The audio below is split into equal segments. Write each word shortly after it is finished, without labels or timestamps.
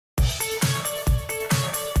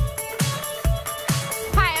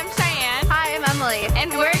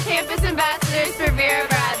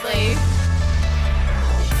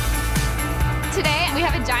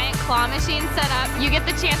a giant claw machine set up. You get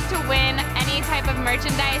the chance to win any type of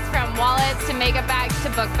merchandise from wallets to makeup bags to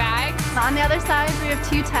book bags. On the other side, we have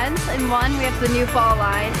 2 tents. In one, we have the new fall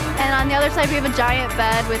line. And on the other side, we have a giant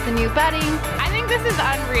bed with the new bedding. I think this is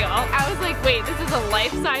unreal. I was like, wait, this is a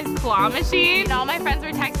life-size claw machine? And all my friends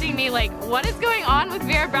were texting me like, what is going on with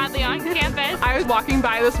Vera Bradley on campus? I was walking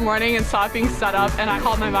by this morning and saw it being set up, and I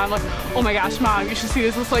called my mom like, oh my gosh, Mom, you should see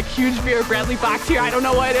this like huge Vera Bradley box here. I don't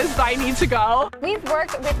know what it is, but I need to go. We've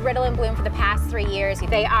worked with Riddle and Bloom for the past 3 years.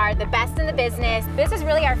 They are the best in the business. This is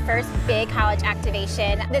really our first big college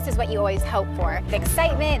activation. This is what you always hope for. The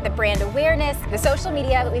excitement, the brand awareness, the social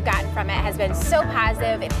media that we've gotten from it has been so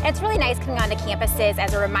positive. And it's really nice coming onto campuses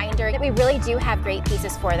as a reminder that we really do have great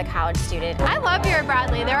pieces for the college student. I love Vera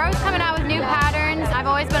Bradley. They're always coming out with new patterns. I've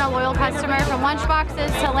always been a loyal customer, from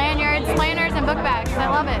lunchboxes to lanyards, planners, and book bags. I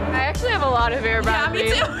love it. I actually have a lot of Vera Bradley.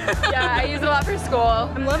 Yeah, me too. Yeah, I use it a lot for school.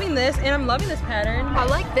 I'm loving this, and I'm loving this pattern. I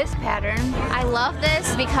like this pattern. I love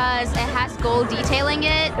this because it has gold detailing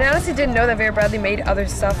it. And I honestly didn't know that Vera Bradley made other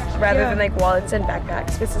stuff rather than like wallets and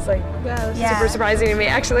backpacks. This is like, super surprising to me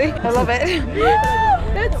actually. I love it.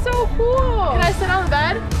 That's so cool. Can I sit on the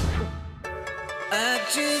bed?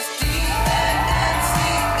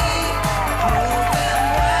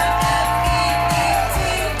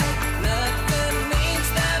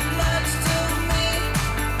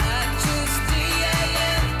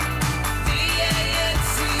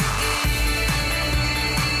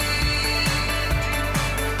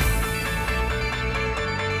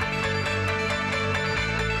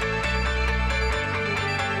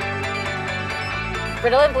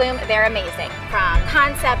 Riddle and Bloom, they're amazing. From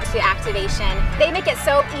concept to activation, they make it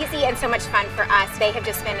so easy and so much fun for us. They have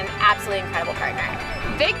just been an absolutely incredible partner.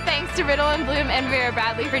 Big thanks to Riddle and Bloom and Vera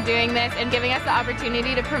Bradley for doing this and giving us the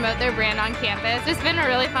opportunity to promote their brand on campus. It's been a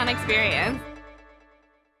really fun experience.